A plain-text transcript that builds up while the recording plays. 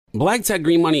Black Tech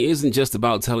Green Money isn't just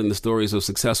about telling the stories of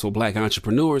successful Black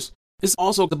entrepreneurs. It's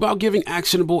also about giving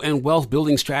actionable and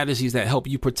wealth-building strategies that help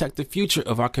you protect the future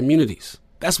of our communities.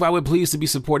 That's why we're pleased to be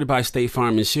supported by State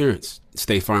Farm Insurance.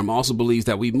 State Farm also believes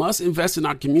that we must invest in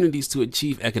our communities to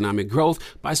achieve economic growth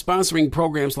by sponsoring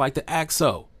programs like the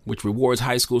ACT-SO, which rewards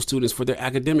high school students for their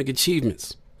academic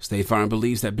achievements. State Farm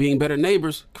believes that being better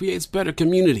neighbors creates better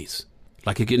communities.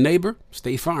 Like a good neighbor,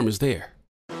 State Farm is there.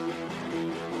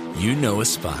 You know a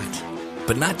spot,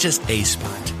 but not just a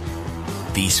spot,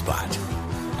 the spot.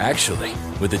 Actually,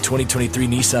 with the 2023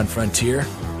 Nissan Frontier,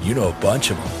 you know a bunch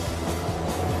of them.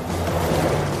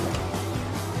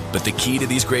 But the key to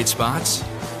these great spots?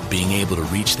 Being able to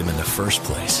reach them in the first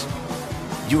place.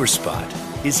 Your spot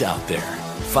is out there.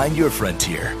 Find your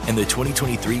Frontier in the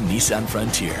 2023 Nissan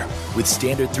Frontier with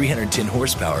standard 310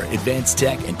 horsepower, advanced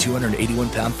tech, and 281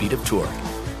 pound-feet of torque.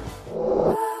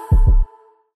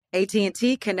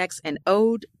 AT&T connects an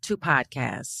ode to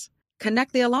podcasts.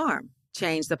 Connect the alarm.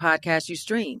 Change the podcast you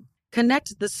stream.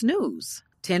 Connect the snooze.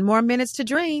 10 more minutes to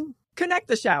dream. Connect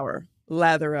the shower.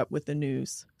 Lather up with the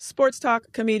news. Sports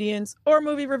talk, comedians, or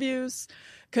movie reviews.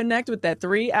 Connect with that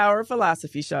 3-hour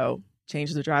philosophy show.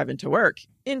 Change the drive into work.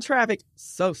 In traffic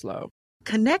so slow.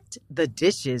 Connect the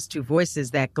dishes to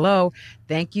voices that glow.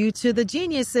 Thank you to the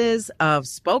geniuses of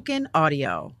spoken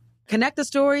audio. Connect the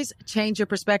stories, change your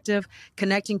perspective.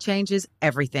 Connecting changes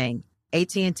everything.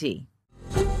 AT&T.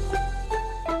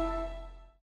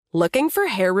 Looking for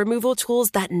hair removal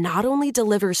tools that not only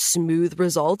deliver smooth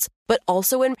results, but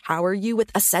also empower you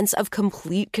with a sense of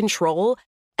complete control?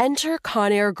 Enter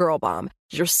Conair Girl Bomb,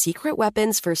 your secret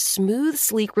weapons for smooth,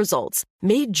 sleek results,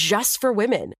 made just for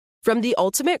women. From the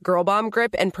ultimate Girl Bomb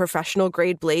grip and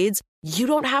professional-grade blades, you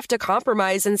don't have to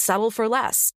compromise and settle for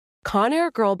less.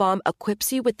 Conair Girl Bomb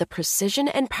equips you with the precision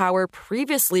and power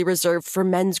previously reserved for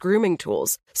men's grooming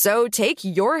tools. So take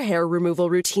your hair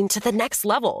removal routine to the next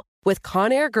level with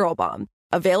Conair Girl Bomb.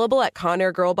 Available at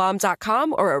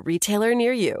ConairGirlBomb.com or a retailer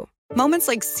near you. Moments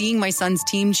like seeing my son's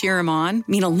team cheer him on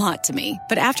mean a lot to me.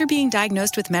 But after being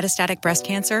diagnosed with metastatic breast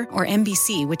cancer, or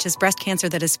MBC, which is breast cancer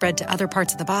that has spread to other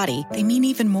parts of the body, they mean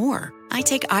even more. I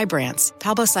take Ibrance,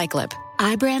 palbociclib.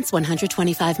 Ibrance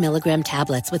 125 milligram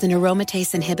tablets with an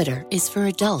aromatase inhibitor is for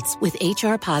adults with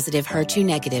HR-positive,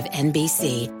 HER2-negative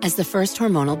MBC as the first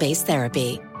hormonal-based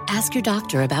therapy. Ask your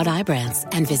doctor about Ibrance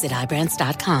and visit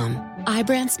Ibrance.com.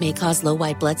 Ibrance may cause low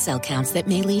white blood cell counts that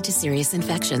may lead to serious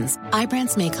infections.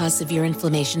 Ibrance may cause severe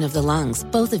inflammation of the lungs.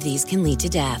 Both of these can lead to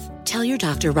death. Tell your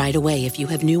doctor right away if you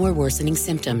have new or worsening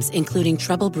symptoms, including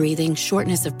trouble breathing,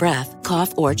 shortness of breath,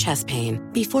 cough, or chest pain.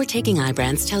 Before taking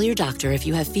Ibrance, tell your doctor if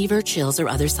you have fever, chills, or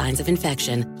other signs of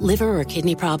infection, liver or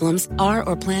kidney problems, are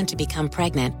or plan to become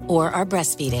pregnant, or are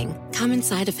breastfeeding. Common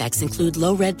side effects include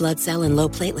low red blood cell and low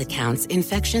platelet counts,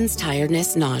 infections,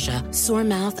 tiredness, nausea, sore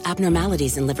mouth,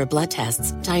 abnormalities in liver blood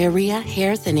tests, diarrhea,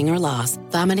 hair thinning or loss,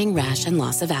 vomiting, rash, and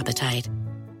loss of appetite.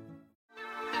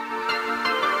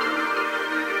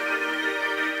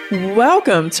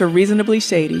 Welcome to Reasonably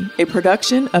Shady, a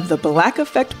production of the Black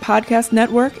Effect Podcast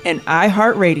Network and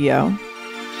iHeartRadio.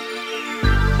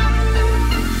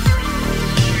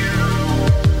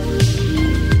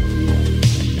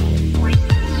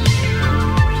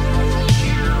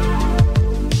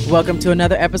 Welcome to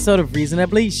another episode of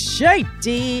Reasonably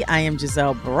Shady. I am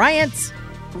Giselle Bryant.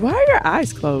 Why are your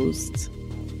eyes closed?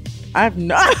 I've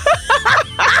not.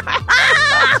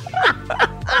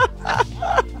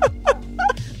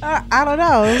 I don't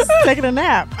know. I was taking a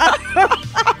nap.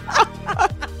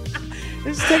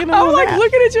 Just taking a I'm like nap.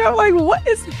 looking at you. I'm like, what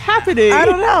is happening? I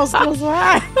don't know.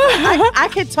 I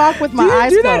can talk with my eyes closed.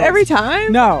 Do you do that every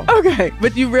time? No. Okay,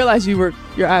 but you realize your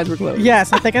eyes were closed.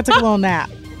 Yes, I think I took a little nap.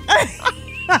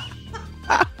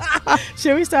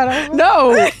 Should we start over?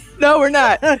 No, we're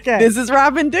not. Okay. This is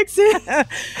Robin Dixon.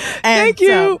 Thank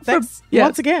you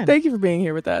once again. Thank you for being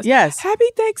here with us. Yes. Happy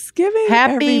Thanksgiving,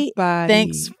 Happy everybody.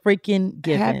 Thanks freaking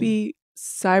giving. Happy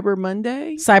Cyber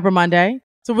Monday. Cyber Monday.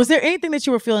 So was there anything that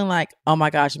you were feeling like, oh my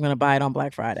gosh, I'm going to buy it on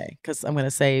Black Friday because I'm going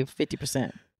to save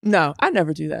 50%? No, I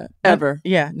never do that. Ever.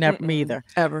 Yeah, never. Me either.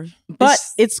 Ever. But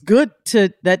it's good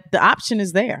that the option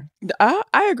is there.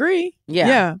 I agree.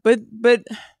 Yeah. But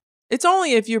it's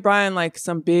only if you're buying like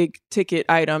some big ticket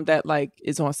item that like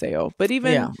is on sale. But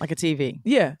even like a TV.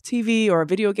 Yeah, TV or a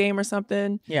video game or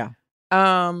something. Yeah.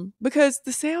 Because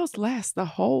the sales last the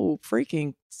whole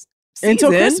freaking season. Until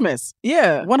Christmas.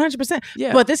 Yeah. 100%.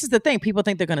 Yeah. But this is the thing. People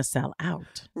think they're going to sell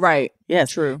out. Right.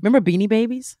 Yes. True. Remember Beanie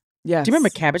Babies? Yes. Do you remember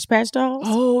Cabbage Patch Dolls?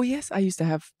 Oh, yes. I used to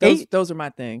have those are my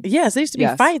thing. Yes. There used to be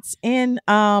fights in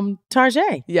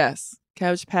Target. Yes.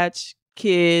 Cabbage Patch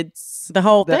Kids. The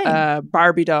whole thing.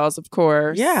 Barbie dolls, of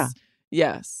course. Yeah.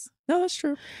 Yes. No, that's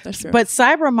true. That's true. But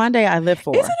Cyber Monday, I live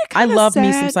for. Isn't it I kinda love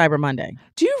me some sad? Cyber Monday.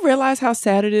 Do you realize how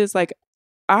sad it is? Like,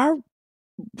 our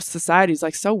society is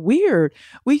like so weird.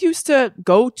 We used to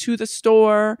go to the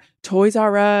store, Toys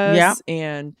R Us, Yeah.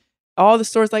 and all the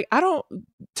stores. Like, Toys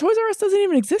R Us doesn't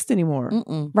even exist anymore,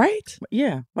 right?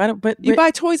 Yeah. Why don't, but You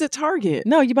buy toys at Target.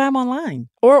 No, you buy them online.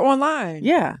 Or online.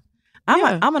 Yeah.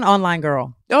 I'm an online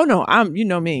girl. Oh no, you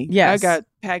know me. Yes. I got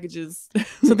packages.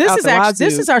 So this out is the actually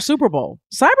this wazoo. is our Super Bowl.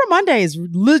 Cyber Monday is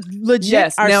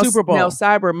legit our now, Super Bowl. Now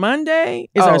Cyber Monday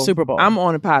is our Super Bowl. I'm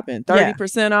on a popping.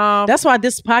 30% off. That's why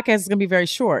this podcast is going to be very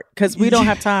short because we don't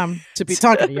have time to be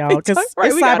talking to y'all because it's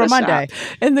we gotta Cyber Monday.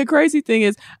 shop. And the crazy thing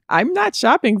is, I'm not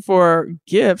shopping for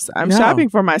gifts. I'm shopping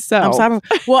for myself.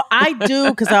 Well, I do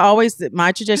because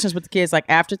my traditions with the kids, like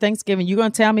after Thanksgiving, you're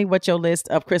going to tell me what your list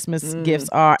of Christmas gifts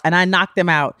are and I knock them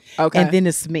out. Okay. And then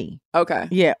it's me. Okay.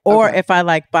 Yeah. Or if I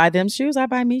like buy them shoes, I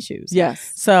buy me shoes.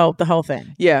 Yes. So the whole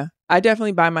thing. Yeah. I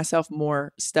definitely buy myself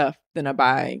more stuff than I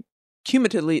buy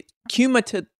cumulatively.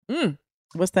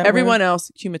 What's that Everyone word?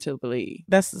 else cumulatively.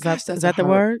 Is that the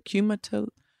word? Cumulatively.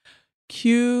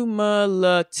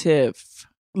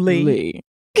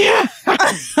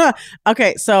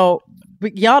 Okay, so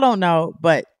y'all don't know,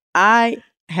 but I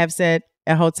have said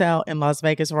a hotel in Las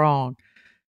Vegas wrong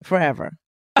forever.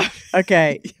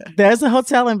 Okay, there's a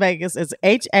hotel in Vegas. It's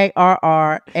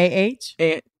HARRAH.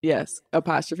 And yes,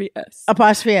 apostrophe S.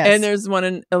 Apostrophe S. And there's one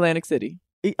in Atlantic City.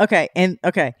 Okay,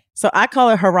 so I call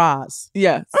it Harrah's.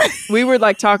 Yes. We were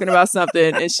like talking about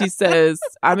something and she says,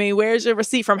 I mean, where's your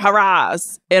receipt from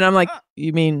Harrah's? And I'm like,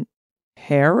 you mean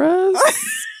Harrah's?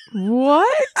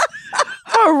 What?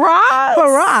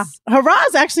 Harrah's? Harrah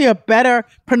is actually a better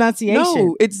pronunciation.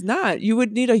 No, it's not. You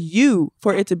would need a U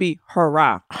for it to be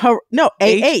hurrah. No,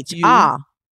 AH.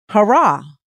 Harrah.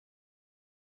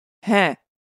 Heh.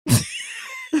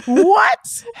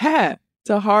 What? Heh. It's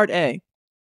a hard A.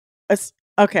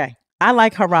 Okay. I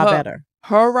like hurrah better.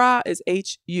 Hurrah is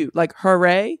H-U. Like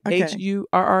hooray. Okay.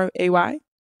 H-U-R-R-A-Y.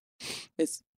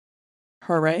 It's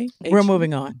hooray. We're H-U.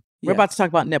 moving on. We're about to talk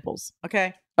about nipples.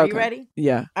 Okay. Are you ready?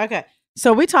 Yeah. Okay.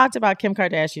 So we talked about Kim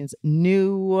Kardashian's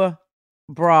new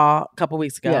bra a couple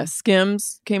weeks ago. Yeah.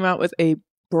 Skims came out with a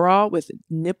bra with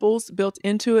nipples built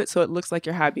into it, so it looks like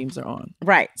your high beams are on.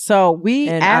 Right. So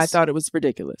I thought it was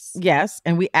ridiculous. Yes.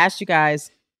 And we asked you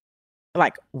guys,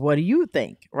 like, what do you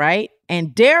think? Right.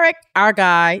 And Derek, our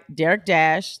guy, Derek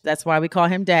Dash, that's why we call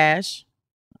him Dash.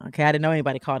 Okay. I didn't know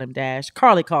anybody called him Dash.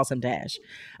 Carly calls him Dash.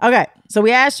 Okay. So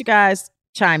we asked you guys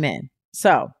chime in.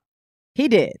 So he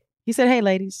did. He said, hey,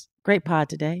 ladies, great pod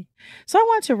today. So I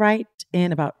want to write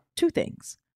in about two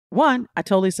things. One, I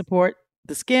totally support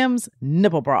the Skims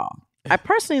nipple bra. I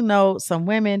personally know some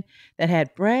women that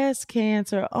had breast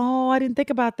cancer. Oh, I didn't think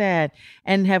about that.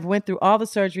 And have went through all the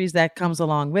surgeries that comes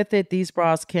along with it. These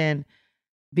bras can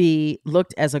be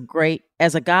looked as a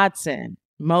godsend.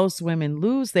 Most women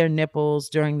lose their nipples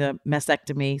during the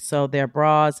mastectomy, so their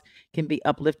bras can be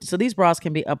uplifting. So these bras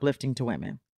can be uplifting to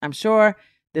women. I'm sure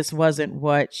this wasn't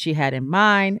what she had in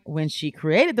mind when she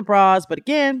created the bras, but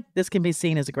again, this can be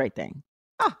seen as a great thing.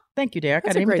 Oh, thank you, Derek.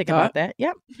 That's I didn't even think about that.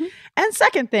 Yep. Mm-hmm. And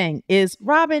second thing is,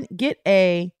 Robin, get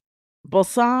a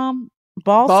balsam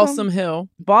hill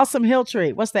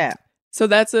tree. What's that? So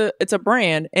it's a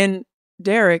brand. And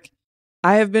Derek,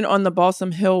 I have been on the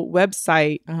Balsam Hill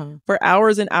website for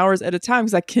hours and hours at a time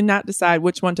because I cannot decide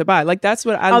which one to buy. Like, that's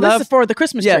what I love. This is for the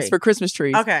Christmas tree. Yes, for Christmas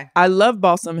trees. Okay. I love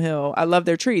Balsam Hill. I love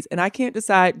their trees. And I can't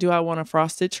decide, do I want a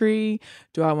frosted tree?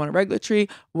 Do I want a regular tree?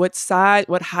 What size?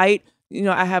 What height? You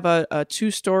know, I have a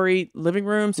 2-story living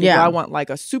room. So do I want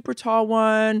like a super tall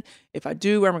one? If I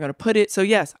do, where am I going to put it? So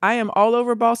yes, I am all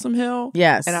over Balsam Hill.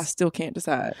 Yes. And I still can't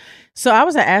decide. So I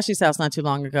was at Ashley's house not too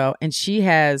long ago, and she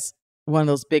has one of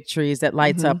those big trees that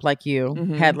lights up like you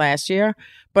had last year.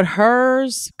 But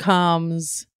hers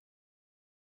comes,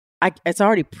 it's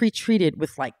already pre-treated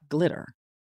with like glitter.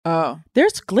 Oh.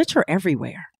 There's glitter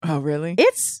everywhere. Oh, really?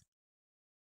 It's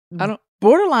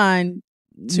borderline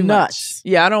too nuts.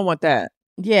 Much. Yeah, I don't want that.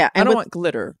 Yeah. And I don't want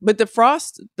glitter. But the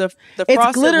frost, the it's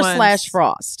frosted glitter ones, /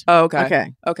 frost. Oh,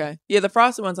 okay. Okay. Yeah, the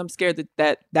frosted ones, I'm scared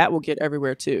that will get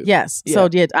everywhere too. Yes. Yeah.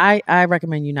 So I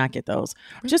recommend you not get those.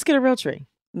 Just get a real tree.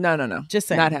 No. Just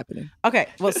saying. Not happening. Okay.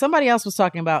 Well, somebody else was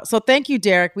talking about. So thank you,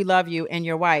 Derek. We love you, and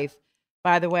your wife,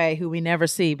 by the way, who we never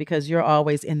see because you're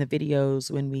always in the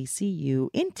videos when we see you.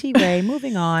 In T-Ray,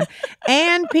 moving on.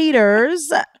 Ann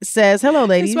Peters says, hello,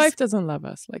 ladies. His wife doesn't love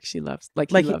us like he loves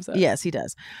us. Yes, he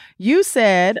does. You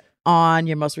said on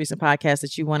your most recent podcast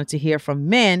that you wanted to hear from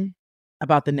men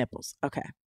about the nipples. Okay.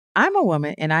 I'm a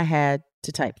woman and I had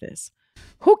to type this.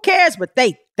 Who cares what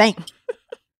they think?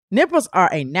 Nipples are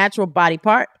a natural body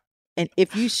part. And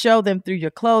if you show them through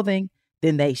your clothing,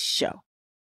 then they show.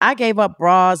 I gave up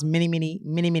bras many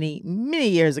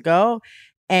years ago.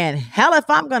 And hell, if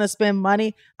I'm going to spend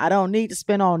money, I don't need to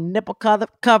spend on nipple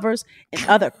covers and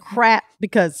other crap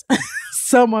because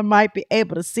someone might be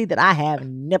able to see that I have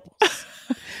nipples.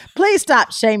 Please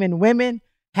stop shaming women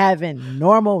having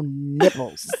normal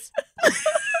nipples.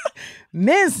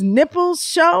 Men's nipples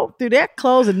show through their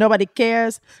clothes and nobody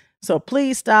cares. So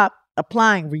please stop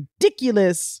applying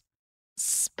ridiculous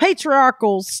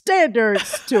patriarchal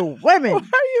standards to women. Why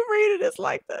are you reading this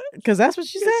like that? Because that's what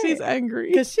she said. She's angry.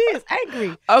 Because she is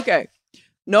angry. Okay.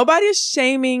 Nobody is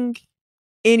shaming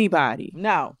anybody.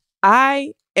 No.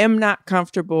 I am not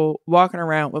comfortable walking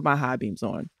around with my high beams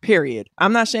on, period.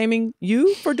 I'm not shaming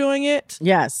you for doing it.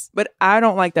 Yes. But I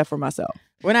don't like that for myself.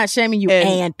 We're not shaming you,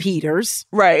 Ann Peters.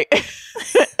 Right.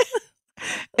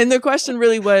 And the question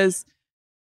really was,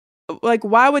 like,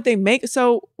 why would they make,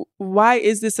 so why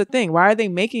is this a thing? Why are they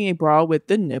making a bra with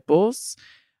the nipples?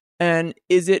 And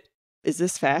is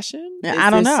this fashion? I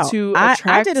don't know. To I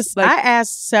attract, I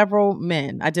asked several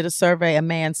men. I did a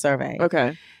man survey.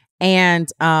 Okay.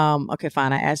 And, okay,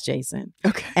 fine. I asked Jason.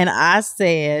 Okay. And I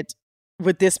said,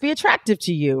 would this be attractive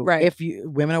to you? Right. If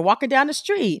women are walking down the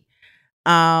street,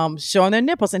 showing their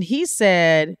nipples. And he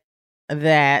said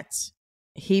that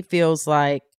he feels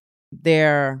like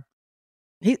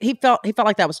he felt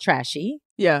like that was trashy.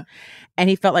 Yeah. And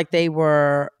he felt like they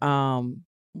were, what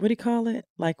do you call it?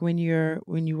 Like when you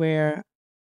wear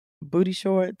booty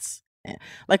shorts,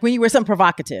 like when you wear something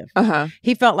provocative. Uh-huh.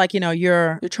 He felt like,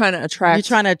 you're trying to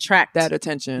attract that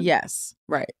attention. Yes.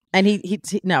 Right. And he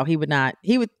would not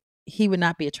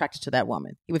be attracted to that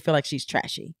woman. He would feel like she's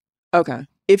trashy. Okay.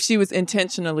 If she was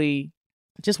intentionally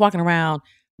just walking around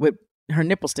with her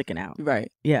nipple sticking out.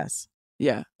 Right. Yes.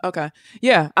 Yeah. Okay.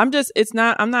 Yeah.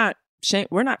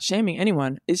 We're not shaming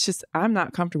anyone. It's just, I'm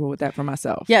not comfortable with that for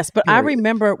myself. Yes. But period. I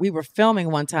remember we were filming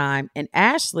one time and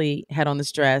Ashley had on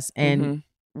this dress and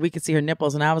we could see her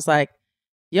nipples. And I was like,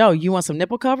 yo, you want some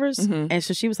nipple covers? And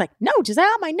so she was like, no,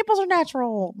 Giselle, my nipples are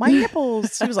natural. My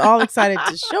nipples. She was all excited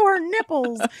to show her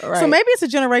nipples. Right. So maybe it's a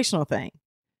generational thing.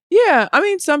 Yeah. I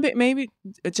mean, maybe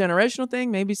a generational thing.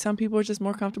 Maybe some people are just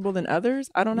more comfortable than others.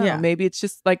 I don't know. Yeah. Maybe it's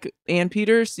just like Ann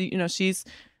Peters, she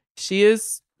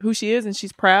is who she is and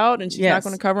she's proud and she's not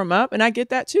going to cover them up. And I get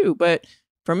that too. But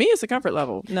for me, it's a comfort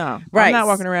level. No, right. I'm not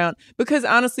walking around because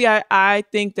honestly, I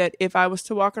think that if I was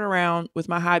to walk around with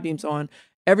my high beams on,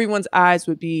 everyone's eyes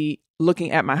would be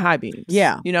looking at my high beams.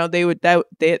 Yeah.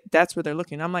 That's where they're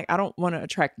looking. I'm like, I don't want to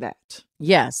attract that.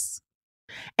 Yes.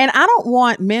 And I don't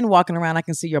want men walking around, I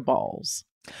can see your balls.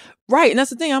 Right. And that's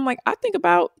the thing. I'm like, I think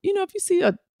about, if you see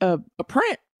a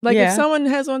print, like if someone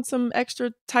has on some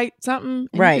extra tight something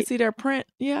and you can see their print.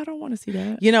 Yeah, I don't want to see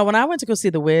that. When I went to go see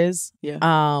The Wiz in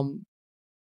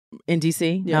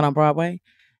DC, not on Broadway,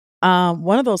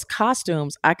 one of those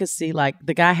costumes, I could see like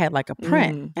the guy had like a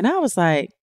print and I was like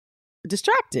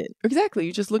distracted. Exactly.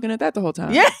 You're just looking at that the whole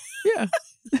time. Yeah. Yeah.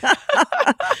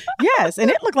 Yes,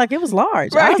 and it looked like it was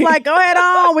large. Right. I was like, go ahead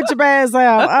on with your bad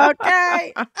self.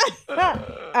 Okay.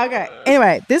 Okay.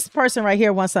 Anyway, this person right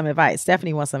here wants some advice.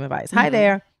 Stephanie wants some advice. Hi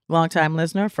there. Long-time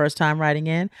listener, first time writing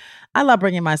in. I love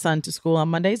bringing my son to school on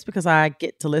Mondays because I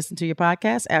get to listen to your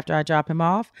podcast after I drop him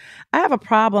off. I have a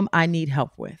problem I need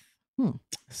help with.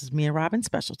 This is me and Robin's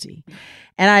specialty.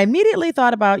 And I immediately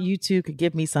thought about you two could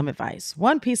give me some advice.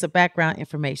 One piece of background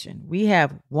information. We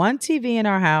have one TV in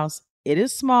our house. It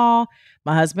is small.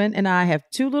 My husband and I have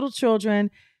 2 little children.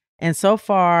 And so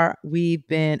far, we've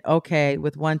been okay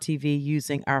with one TV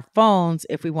using our phones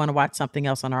if we want to watch something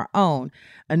else on our own.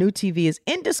 A new TV is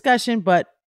in discussion, but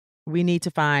we need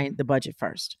to find the budget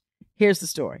first. Here's the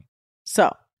story.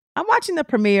 So I'm watching the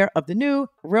premiere of the new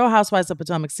Real Housewives of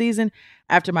Potomac season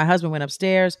after my husband went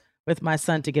upstairs with my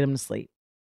son to get him to sleep.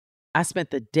 I spent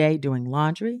the day doing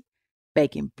laundry,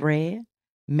 baking bread,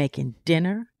 making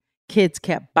dinner. Kids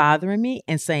kept bothering me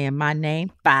and saying my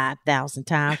name 5,000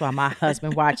 times while my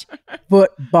husband watched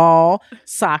football,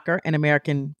 soccer, and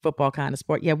American football kind of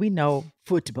sport. Yeah, we know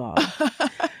football.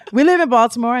 We live in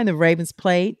Baltimore and the Ravens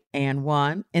played and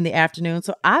won in the afternoon.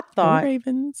 So I thought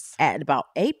at about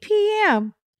 8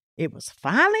 p.m., it was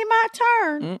finally my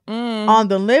turn on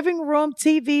the living room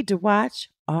TV to watch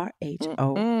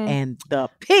RHO and the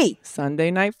P.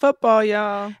 Sunday Night Football,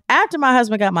 y'all. After my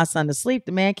husband got my son to sleep,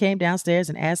 the man came downstairs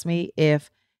and asked me if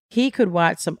he could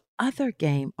watch some other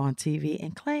game on TV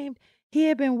and claimed he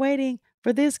had been waiting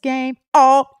for this game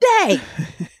all day.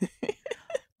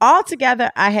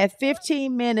 Altogether, I had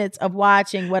 15 minutes of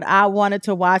watching what I wanted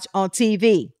to watch on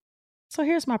TV. So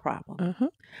here's my problem.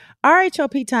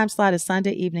 RHOP time slot is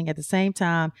Sunday evening at the same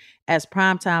time as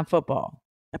primetime football.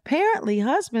 Apparently,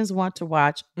 husbands want to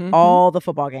watch all the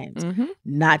football games,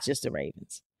 not just the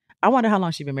Ravens. I wonder how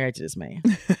long she's been married to this man.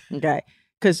 Okay.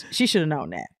 Because she should have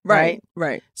known that.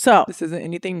 Right. So this isn't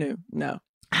anything new. No.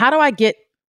 How do I get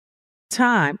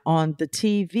time on the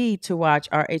TV to watch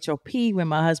our HOP when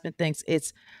my husband thinks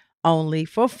it's only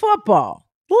for football?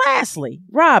 Lastly,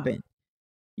 Robin,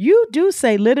 you do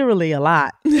say literally a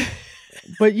lot,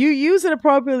 but you use it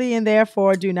appropriately and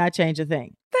therefore do not change a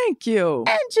thing. Thank you.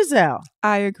 And Giselle.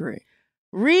 I agree.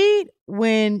 Read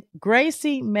When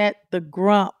Gracie Met the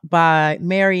Grump by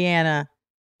Mariana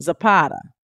Zapata.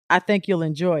 I think you'll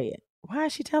enjoy it. Why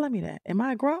is she telling me that? Am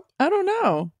I a grump? I don't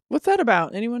know. What's that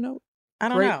about? Anyone know? I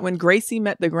don't know. When Gracie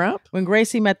Met the Grump? When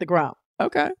Gracie Met the Grump.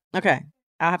 Okay.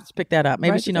 I'll have to pick that up.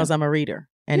 Maybe she knows I'm a reader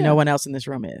and no one else in this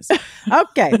room is.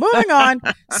 Okay, moving on.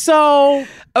 So,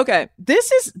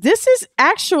 this is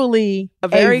actually a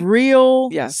very real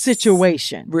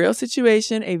situation. Real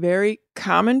situation, a very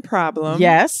common problem.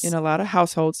 Yes. In a lot of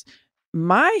households.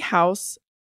 My house,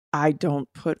 I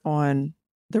don't put on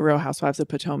The Real Housewives of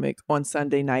Potomac on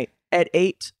Sunday night at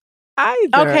 8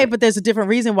 either. Okay, but there's a different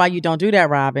reason why you don't do that,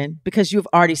 Robin, because you've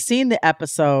already seen the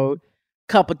episode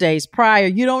a couple days prior.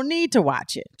 You don't need to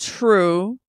watch it.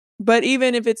 True. But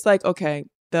even if it's like, okay,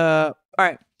 all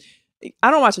right,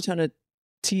 I don't watch a ton of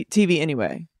TV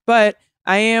anyway, but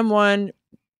I am one.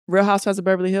 Real Housewives of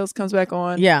Beverly Hills comes back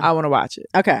on. Yeah. I want to watch it.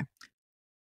 Okay.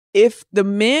 If the old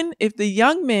man, the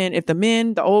young men,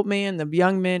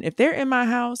 if they're in my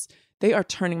house, they are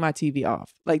turning my TV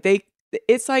off. Like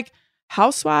it's like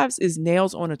Housewives is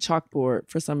nails on a chalkboard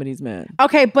for some of these men.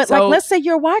 Okay, but like, let's say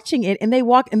you're watching it and they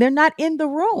walk and they're not in the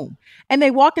room and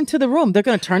they walk into the room. They're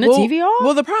going to turn the TV off?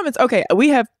 Well, the problem is, okay, we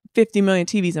have 50 million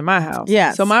TVs in my house.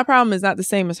 Yes. So my problem is not the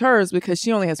same as hers because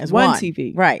she only has one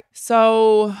TV. Right.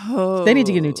 So they need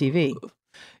to get a new TV.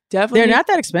 Definitely. They're not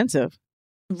that expensive.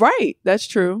 Right. That's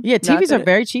true. Yeah, TVs are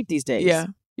very cheap these days. Yeah.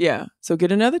 Yeah. So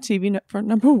get another TV for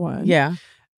number one. Yeah.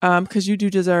 Because you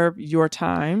do deserve your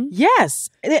time.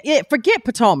 Yes. Forget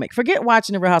Potomac. Forget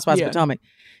watching The Real Housewives of Potomac.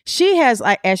 She has,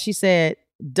 like, as she said,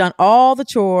 done all the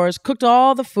chores, cooked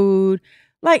all the food.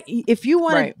 Like, if you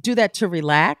want to do that to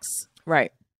relax,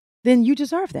 then you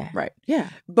deserve that. Right. Yeah.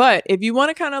 But if you want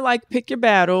to kind of like pick your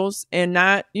battles and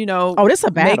not, this is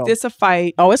a battle. Make this a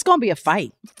fight. Oh, it's going to be a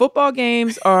fight. Football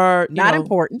games are not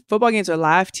important. Football games are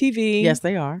live TV. Yes,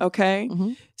 they are. Okay.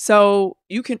 Mm-hmm. So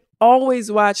you can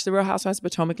always watch The Real Housewives of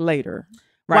Potomac later.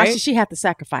 Right? Why should she have to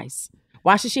sacrifice?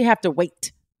 Why should she have to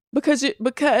wait? Because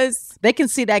they can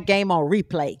see that game on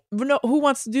replay. No, who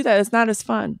wants to do that? It's not as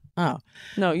fun. Oh.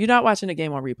 No, you're not watching a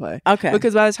game on replay. Okay.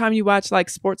 Because by the time you watch like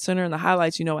Sports Center and the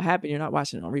highlights, you know what happened. You're not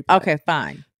watching it on replay. Okay,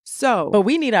 fine. So, but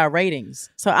we need our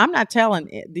ratings. So I'm not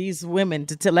telling these women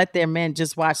to let their men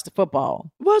just watch the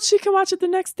football. Well, she can watch it the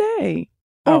next day.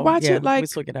 Or watch it like... we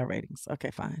still get our ratings.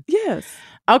 Okay, fine. Yes.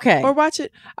 Okay. Or watch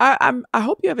it. I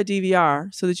hope you have a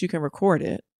DVR so that you can record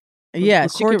it. Yeah,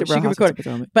 she can record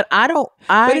it. But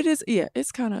but it is,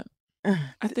 it's kind of,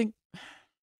 I think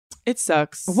it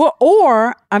sucks. Well,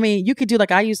 or, I mean, you could do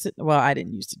like I used to, well, I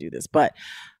didn't used to do this, but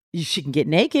she can get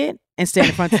naked and stand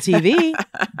in front of the TV.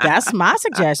 That's my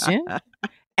suggestion.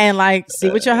 And like,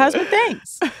 see what your husband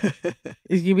thinks.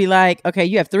 You'd be like, okay,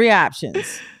 you have 3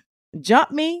 options.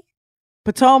 Jump me,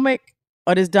 Potomac,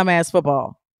 or this dumbass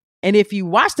football. And if you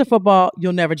watch the football,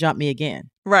 you'll never jump me again.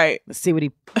 Right. Let's see what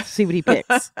he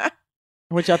picks.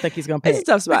 What y'all think he's going to pick? It's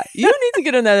a tough spot. You need to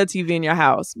get another TV in your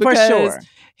house. For sure.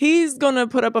 He's going to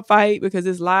put up a fight because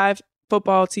it's live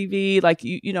football TV. Like,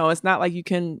 you know, it's not like you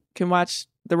can watch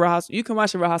The Real House. You can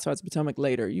watch The Real Housewives of Potomac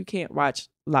later. You can't watch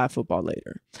live football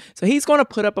later. So he's going to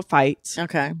put up a fight.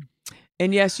 Okay.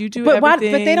 And yes, you do but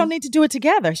everything. But they don't need to do it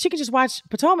together. She can just watch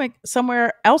Potomac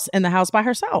somewhere else in the house by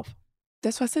herself.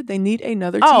 That's why I said they need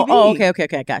another TV. Oh,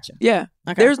 okay. Gotcha. Yeah.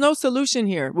 Okay. There's no solution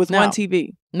here with one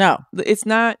TV. No. It's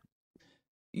not.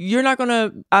 You're not going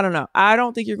to, I don't know. I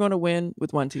don't think you're going to win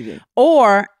with one TV.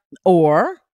 Or.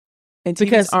 And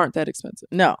TVs aren't that expensive.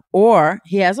 No. Or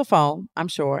he has a phone, I'm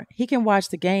sure. He can watch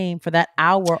the game for that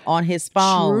hour on his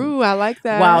phone. True. I like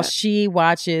that. While she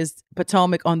watches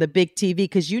Potomac on the big TV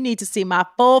because you need to see my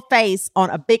full face on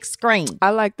a big screen. I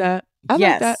like that. I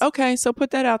like that. Okay. So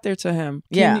put that out there to him.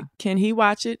 Can he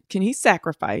watch it? Can he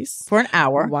sacrifice? For an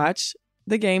hour. Watch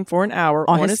the game for an hour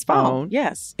on his phone.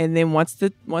 Yes. And then once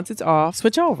it's off,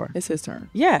 switch over. It's his turn.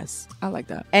 Yes. I like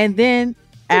that. And then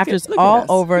after it's all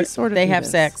over, they have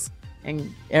sex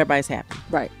and everybody's happy.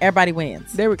 Right. Everybody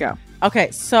wins. There we go.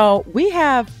 Okay. So we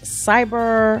have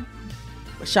cyber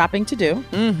shopping to do.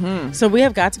 Mm-hmm. So we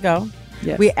have got to go.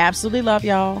 Yes. We absolutely love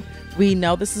y'all. We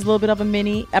know this is a little bit of a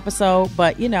mini episode,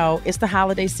 but it's the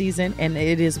holiday season and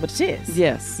it is what it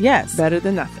is. Yes. Better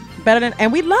than nothing.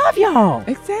 And we love y'all.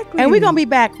 Exactly. And we're going to be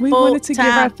back we full wanted to give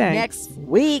our time thanks next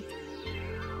week.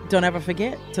 Don't ever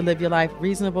forget to live your life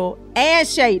reasonable and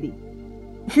shady.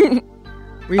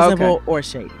 Reasonable Okay. or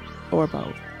shady. Or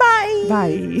both. Bye.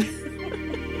 Bye.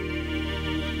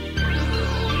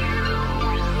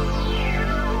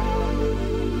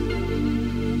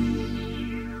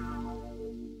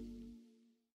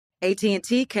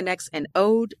 AT&T connects an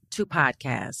ode to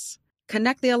podcasts.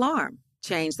 Connect the alarm.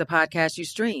 Change the podcast you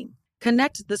stream.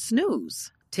 Connect the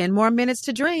snooze. 10 more minutes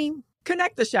to dream.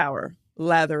 Connect the shower.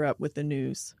 Lather up with the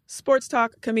news, sports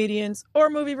talk, comedians,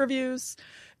 or movie reviews.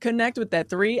 Connect with that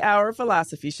 3-hour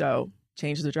philosophy show.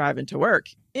 Change the drive into work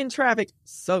in traffic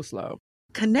so slow.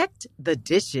 Connect the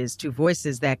dishes to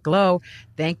voices that glow.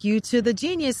 Thank you to the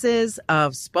geniuses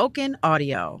of spoken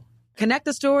audio. Connect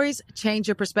the stories, change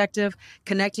your perspective.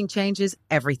 Connecting changes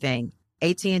everything.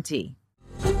 AT&T.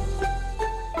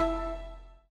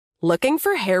 Looking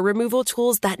for hair removal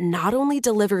tools that not only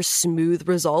deliver smooth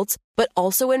results, but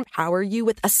also empower you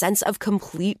with a sense of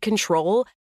complete control?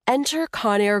 Enter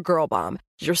Conair Girl Bomb,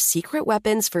 your secret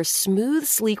weapons for smooth,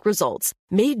 sleek results,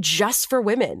 made just for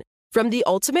women. From the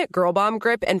ultimate Girl Bomb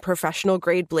grip and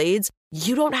professional-grade blades,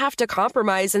 you don't have to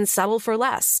compromise and settle for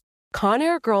less.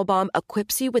 Conair Girl Bomb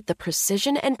equips you with the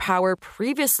precision and power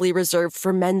previously reserved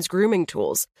for men's grooming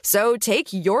tools. So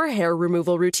take your hair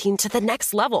removal routine to the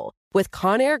next level with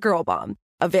Conair Girl Bomb.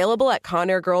 Available at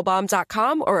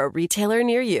ConairGirlBomb.com or a retailer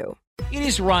near you. It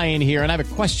is Ryan here, and I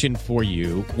have a question for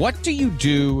you. What do you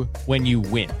do when you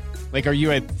win? Like, are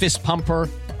you a fist pumper,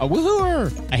 a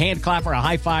woo-hooer, a hand clapper, a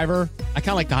high-fiver? I kind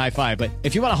of like the high-five, but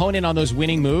if you want to hone in on those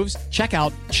winning moves, check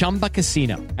out Chumba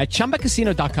Casino. At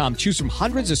ChumbaCasino.com, choose from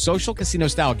hundreds of social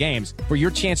casino-style games for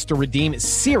your chance to redeem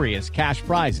serious cash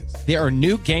prizes. There are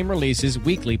new game releases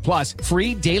weekly, plus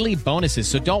free daily bonuses,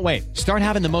 so don't wait. Start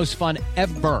having the most fun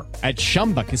ever at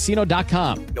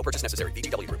ChumbaCasino.com. No purchase necessary.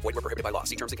 VGW Group. Void where prohibited by law.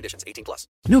 See terms and conditions. 18+.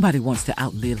 Nobody wants to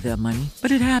outlive their money,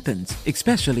 but it happens,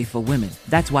 especially for women.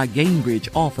 That's why GameBridge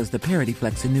offers the Parity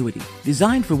Flex annuity,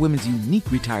 designed for women's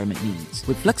unique retirement needs,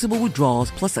 with flexible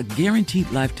withdrawals plus a guaranteed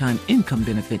lifetime income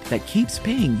benefit that keeps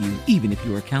paying you even if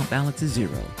your account balance is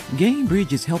zero.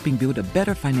 GameBridge is helping build a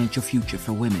better financial future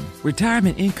for women.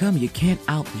 Retirement income you can't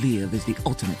outlive is the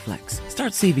ultimate flex.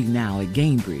 Start saving now at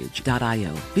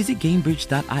GameBridge.io. Visit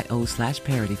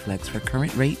GameBridge.io/ParityFlex for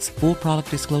current rates, full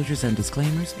product disclosures and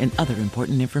disclaimers, and other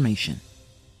important information.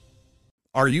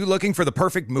 Are you looking for the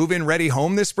perfect move-in ready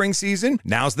home this spring season?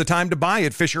 Now's the time to buy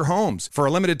at Fisher Homes. For a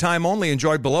limited time only,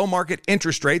 enjoy below-market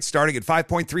interest rates starting at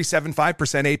 5.375%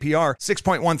 APR,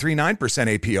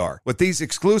 6.139% APR. With these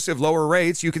exclusive lower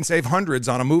rates, you can save hundreds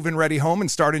on a move-in ready home and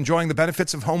start enjoying the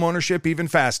benefits of home ownership even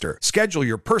faster. Schedule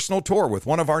your personal tour with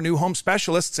one of our new home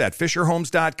specialists at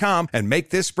FisherHomes.com and make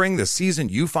this spring the season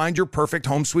you find your perfect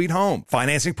home sweet home.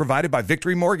 Financing provided by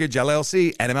Victory Mortgage,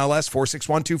 LLC, NMLS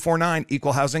 461249,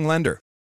 Equal Housing Lender.